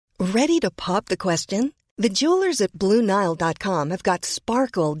Ready to pop the question? The jewelers at BlueNile.com have got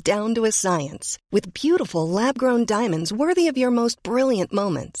sparkle down to a science with beautiful lab-grown diamonds worthy of your most brilliant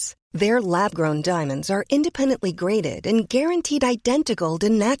moments. Their lab-grown diamonds are independently graded and guaranteed identical to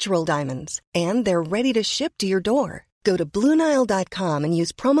natural diamonds, and they're ready to ship to your door. Go to BlueNile.com and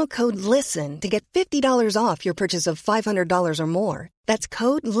use promo code LISTEN to get $50 off your purchase of $500 or more. That's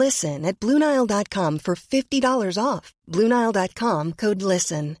code LISTEN at BlueNile.com for $50 off. BlueNile.com, code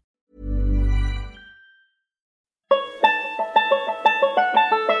LISTEN.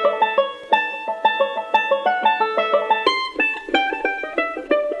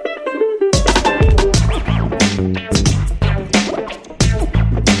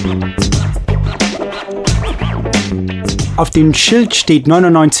 Auf dem Schild steht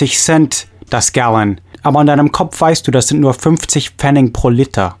 99 Cent das Gallon, aber in deinem Kopf weißt du, das sind nur 50 Pfennig pro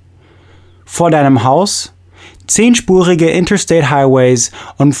Liter. Vor deinem Haus 10-spurige Interstate Highways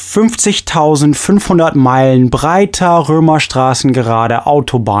und 50.500 Meilen breiter römerstraßengerade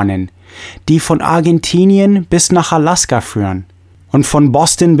Autobahnen, die von Argentinien bis nach Alaska führen und von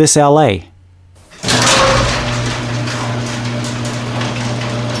Boston bis LA.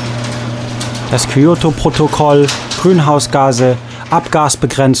 Das Kyoto-Protokoll, Grünhausgase,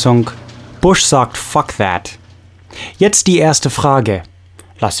 Abgasbegrenzung. Bush sagt fuck that. Jetzt die erste Frage.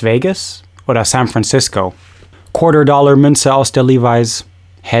 Las Vegas oder San Francisco? $Quarter-Dollar-Münze aus der Levi's.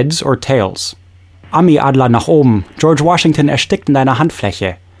 Heads or Tails? Ami-Adler nach oben. George Washington erstickt in deiner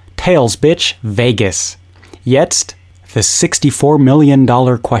Handfläche. Tails, bitch. Vegas. Jetzt the $64 million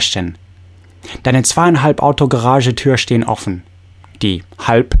question. Deine 2,5 Auto-Garagetür stehen offen. Die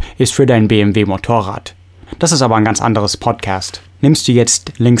halb ist für dein BMW-Motorrad. Das ist aber ein ganz anderes Podcast. Nimmst du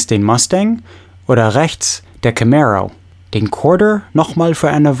jetzt links den Mustang oder rechts der Camaro? Den Quarter nochmal für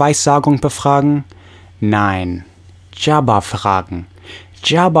eine Weissagung befragen? Nein, Jabba fragen.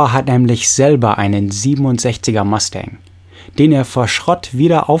 Jabba hat nämlich selber einen 67er Mustang, den er vor Schrott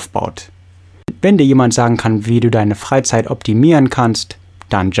wieder aufbaut. Wenn dir jemand sagen kann, wie du deine Freizeit optimieren kannst,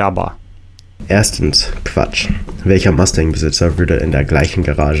 dann Jabba. Erstens, Quatsch. Welcher Mustang-Besitzer würde in der gleichen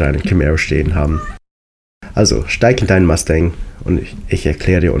Garage einen Camaro stehen haben? Also, steig in deinen Mustang und ich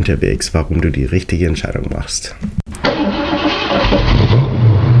erkläre dir unterwegs, warum du die richtige Entscheidung machst.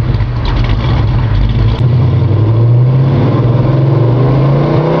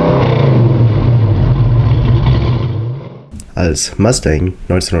 Als Mustang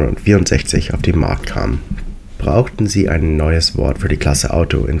 1964 auf den Markt kam, brauchten sie ein neues Wort für die Klasse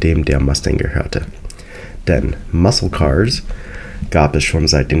Auto, in dem der Mustang gehörte. Denn Muscle Cars gab es schon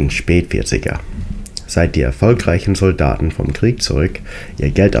seit den Spät-40er, seit die erfolgreichen Soldaten vom Krieg zurück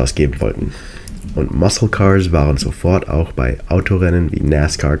ihr Geld ausgeben wollten. Und Muscle Cars waren sofort auch bei Autorennen wie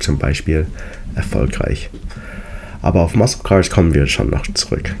NASCAR zum Beispiel erfolgreich. Aber auf Muscle Cars kommen wir schon noch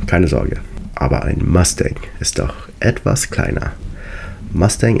zurück, keine Sorge. Aber ein Mustang ist doch etwas kleiner.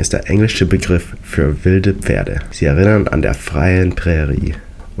 Mustang ist der englische Begriff für wilde Pferde. Sie erinnern an der freien Prärie.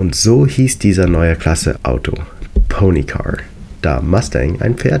 Und so hieß dieser neue Klasse Auto, Pony Car, da Mustang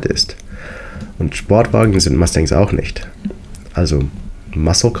ein Pferd ist. Und Sportwagen sind Mustangs auch nicht. Also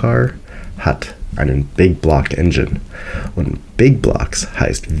Muscle Car hat einen Big Block Engine. Und Big Blocks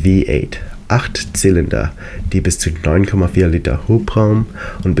heißt V8. 8 Zylinder, die bis zu 9,4 Liter Hubraum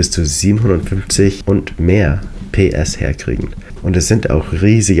und bis zu 750 und mehr PS herkriegen. Und es sind auch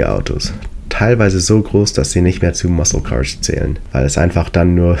riesige Autos. Teilweise so groß, dass sie nicht mehr zu Muscle Cars zählen, weil es einfach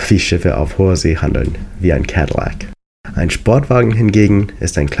dann nur wie Schiffe auf hoher See handeln, wie ein Cadillac. Ein Sportwagen hingegen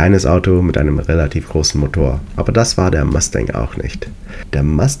ist ein kleines Auto mit einem relativ großen Motor, aber das war der Mustang auch nicht. Der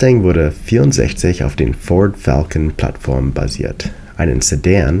Mustang wurde 1964 auf den Ford Falcon Plattformen basiert. Einen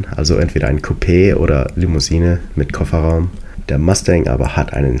Sedan, also entweder ein Coupé oder Limousine mit Kofferraum. Der Mustang aber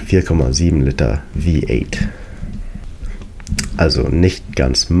hat einen 4,7 Liter V8. Also nicht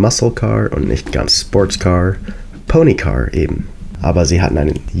ganz Muscle Car und nicht ganz Sports Car, Pony Car eben. Aber sie hatten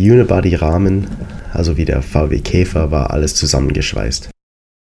einen Unibody-Rahmen, also wie der VW Käfer war alles zusammengeschweißt.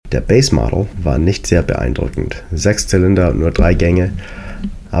 Der Base Model war nicht sehr beeindruckend. 6 Zylinder und nur 3 Gänge,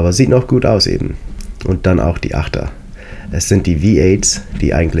 aber sieht noch gut aus eben. Und dann auch die 8er. Es sind die V8s,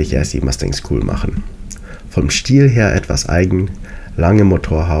 die eigentlich erst die Mustangs cool machen. Vom Stil her etwas eigen, lange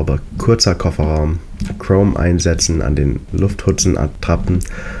Motorhaube, kurzer Kofferraum, Chrome-Einsätzen an den Lufthutzenattrappen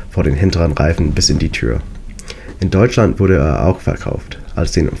vor den hinteren Reifen bis in die Tür. In Deutschland wurde er auch verkauft,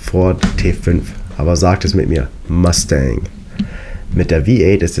 als den Ford T5, aber sagt es mit mir, Mustang. Mit der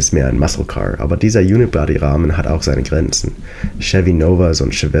V8 ist es mehr ein Muscle Car, aber dieser Unibody-Rahmen hat auch seine Grenzen. Chevy Novas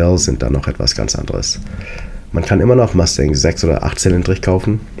und Chevelles sind da noch etwas ganz anderes. Man kann immer noch Mustang 6- oder 8-zylindrig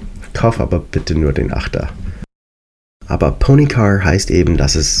kaufen, kauf aber bitte nur den 8er. Aber Ponycar heißt eben,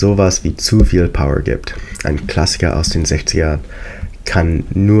 dass es sowas wie zu viel Power gibt. Ein Klassiker aus den 60er kann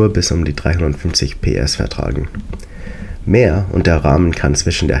nur bis um die 350 PS vertragen. Mehr und der Rahmen kann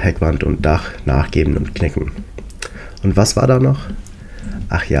zwischen der Heckwand und Dach nachgeben und knicken. Und was war da noch?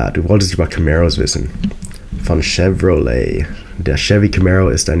 Ach ja, du wolltest über Camaros wissen. Von Chevrolet. Der Chevy Camaro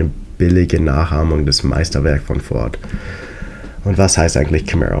ist eine billige Nachahmung des Meisterwerks von Ford. Und was heißt eigentlich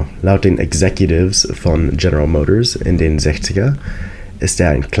Camaro? Laut den Executives von General Motors in den 60er ist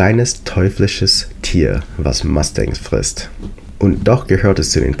er ein kleines, teuflisches Tier, was Mustangs frisst. Und doch gehört es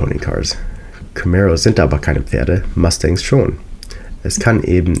zu den Ponycars. Camaros sind aber keine Pferde, Mustangs schon. Es kann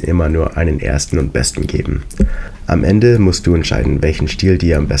eben immer nur einen ersten und besten geben. Am Ende musst du entscheiden, welchen Stil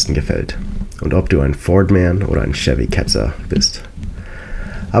dir am besten gefällt. Und ob du ein Ford-Man oder ein Chevy-Ketzer bist.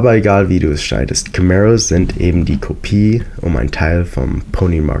 Aber egal wie du es entscheidest, Camaros sind eben die Kopie, um einen Teil vom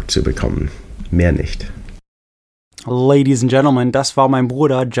Ponymarkt zu bekommen. Mehr nicht. Ladies and Gentlemen, das war mein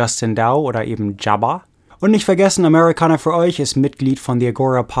Bruder Justin Dow oder eben Jabba. Und nicht vergessen, Americana für euch ist Mitglied von The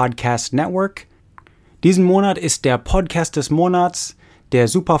Agora Podcast Network. Diesen Monat ist der Podcast des Monats der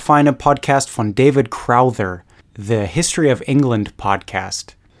superfeine Podcast von David Crowther, The History of England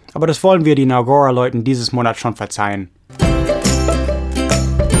Podcast. Aber das wollen wir den Agora-Leuten dieses Monat schon verzeihen.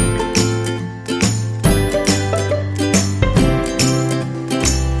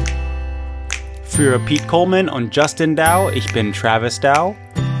 Für Pete Coleman und Justin Dow, ich bin Travis Dow.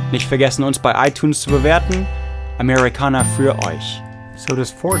 Nicht vergessen, uns bei iTunes zu bewerten. Americana für euch. So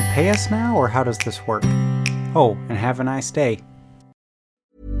does Ford pay us now, or how does this work? Oh, and have a nice day.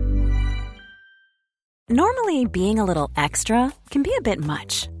 Normally, being a little extra can be a bit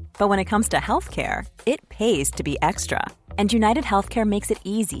much. But when it comes to healthcare, it pays to be extra. And United Healthcare makes it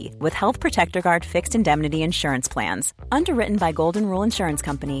easy with Health Protector Guard fixed indemnity insurance plans. Underwritten by Golden Rule Insurance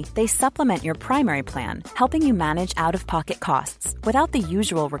Company, they supplement your primary plan, helping you manage out-of-pocket costs without the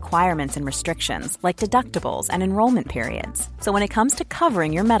usual requirements and restrictions like deductibles and enrollment periods. So when it comes to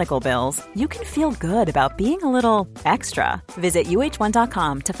covering your medical bills, you can feel good about being a little extra. Visit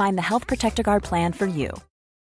uh1.com to find the Health Protector Guard plan for you.